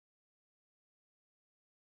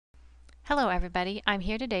Hello everybody, I'm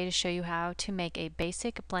here today to show you how to make a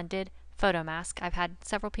basic blended photo mask. I've had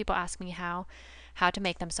several people ask me how to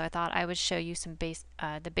make them, so I thought I would show you some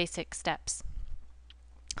the basic steps.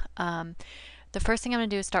 The first thing I'm going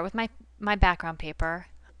to do is start with my background paper.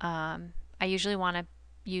 I usually want to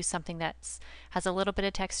use something that has a little bit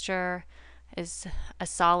of texture, is a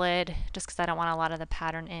solid, just because I don't want a lot of the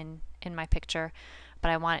pattern in my picture, but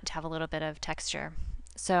I want it to have a little bit of texture.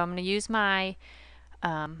 So I'm going to use my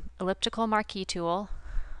elliptical marquee tool.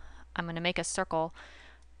 I'm going to make a circle.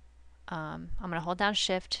 I'm going to hold down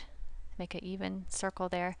Shift, make an even circle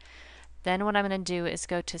there. Then what I'm going to do is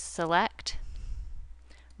go to Select,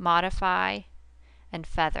 Modify, and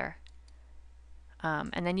Feather.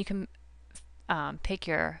 And then you can pick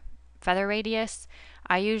your feather radius.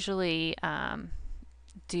 I usually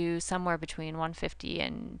do somewhere between 150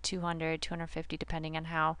 and 200, 250, depending on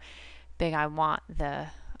how big I want the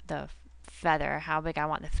feather, how big I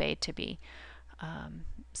want the fade to be.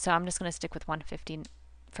 So I'm just going to stick with 150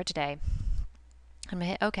 for today. I'm going to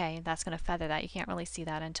hit OK. That's going to feather that. You can't really see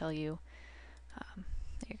that until you,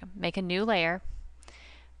 there you go. Make a new layer,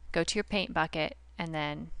 go to your paint bucket, and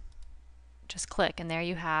then just click, and there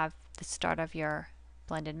you have the start of your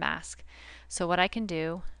blended mask. So what I can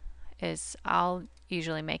do is I'll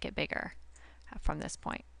usually make it bigger from this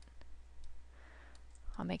point.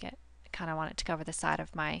 I'll make it, I kind of want it to cover the side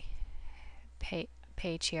of my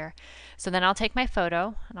page here. So then I'll take my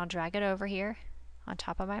photo and I'll drag it over here on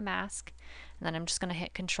top of my mask, and then I'm just going to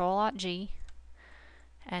hit Control-Alt-G,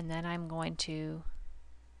 and then I'm going to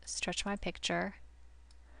stretch my picture,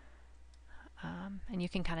 and you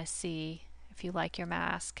can kind of see if you like your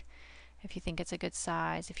mask, if you think it's a good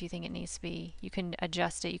size, if you think it needs to be, you can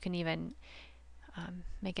adjust it. You can even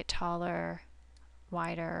make it taller,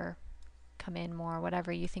 wider, come in more,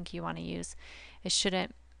 whatever you think you want to use. It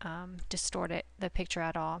shouldn't distort the picture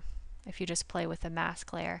at all if you just play with the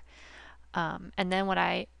mask layer. And then what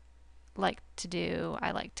I like to do, I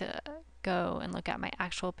like to go and look at my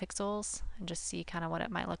actual pixels and just see kind of what it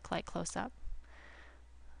might look like close up.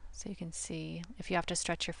 So you can see, if you have to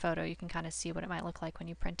stretch your photo, you can kind of see what it might look like when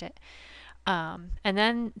you print it. And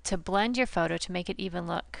then to blend your photo, to make it even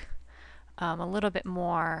look a little bit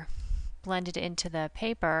more blended into the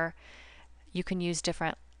paper, you can use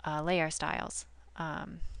different layer styles.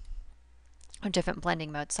 Or different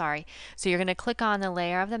blending modes, sorry. So you're going to click on the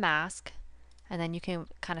layer of the mask, and then you can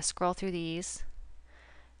kind of scroll through these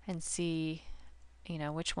and see, you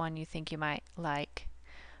know, which one you think you might like.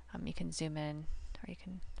 You can zoom in, or you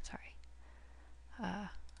can, sorry,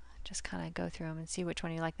 just kind of go through them and see which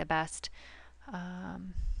one you like the best.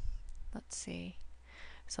 Let's see.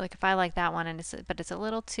 So like if I like that one, and but it's a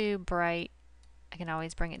little too bright, I can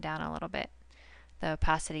always bring it down a little bit, the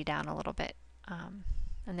opacity down a little bit.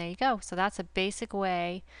 And there you go. So that's a basic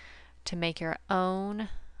way to make your own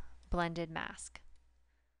blended mask.